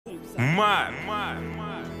Man,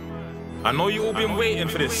 I know you all been waiting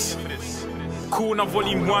for this. Cool Now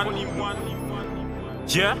Volume 1.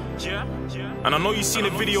 Yeah? And I know you seen a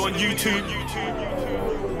video on YouTube.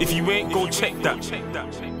 If you ain't, go check that.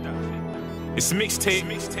 It's Mixtape.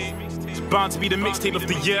 It's bound to be the mixtape of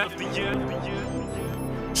the year.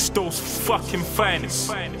 Tobz fucking finest.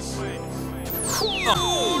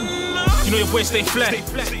 You know your boy stay flat.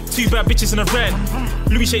 2 bad bitches in a red.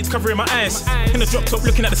 Louis shades covering my eyes. In the drop top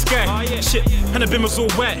looking at the sky. Shit, and the bin was all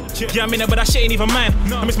wet. Yeah, I'm in it, but that shit ain't even mine.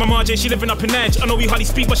 I miss my Marjay, she living up in Edge. I know we hardly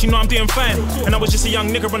speak, but she know I'm doing fine. And I was just a young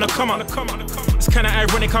nigga on the come up. It's kinda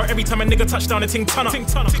ironic how every time a nigga touch down a ting ton up. I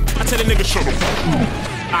tell a nigga shut up.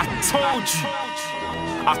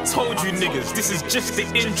 I told you niggas, this is just the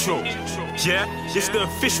intro. Yeah, it's the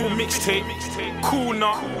official mixtape. Cool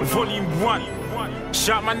Now Volume 1.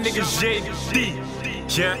 Shout my nigga JD.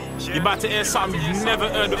 Yeah, you about to hear something you've never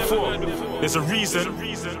heard before. There's a reason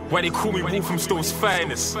why they call me Wolf from Tobz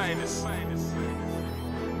finest.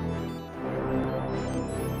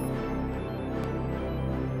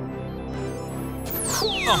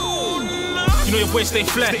 You know your boy stay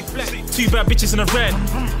flat. 2 bad bitches in a red.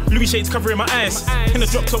 Louis shades covering my eyes. In the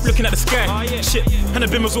drop top looking at the sky. Shit, and the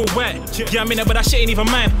bin was all wet. Yeah, I'm in it, but that shit ain't even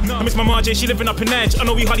mine. I miss my Marjay, she living up in Edge. I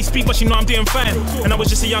know we hardly speak, but she know I'm doing fine. And I was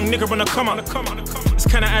just a young nigga on the come up. It's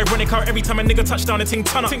kinda ironic how every time a nigga touch down a ting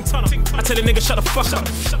ton up. I tell a nigga shut the fuck up.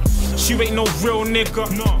 You ain't no real nigga.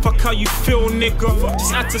 Fuck how you feel, nigga.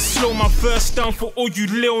 Just had to slow my verse down for all you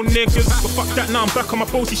lil niggas. But fuck that, now I'm back on my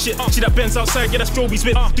posty shit. See that Benz outside, yeah, that's Stroby's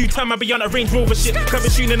with. Do time I be on that Range Rover shit. Clubbing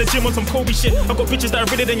shooting in the gym on some Kobe shit. I got bitches that are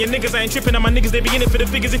realer than your niggas. I ain't tripping, and my niggas, they be in it for the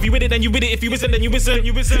figures. If you with it, then you with it. If you isn't, then you isn't.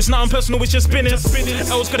 It's not impersonal, it's just spinning.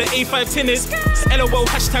 L's got an A5 tinted. LOL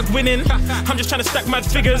hashtag winning. I'm just trying to stack mad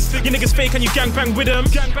figures. Your niggas fake and you gangbang with them.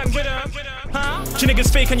 Your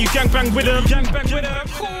niggas fake and you gangbang with them.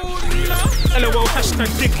 LOL hashtag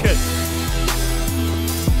dickhead.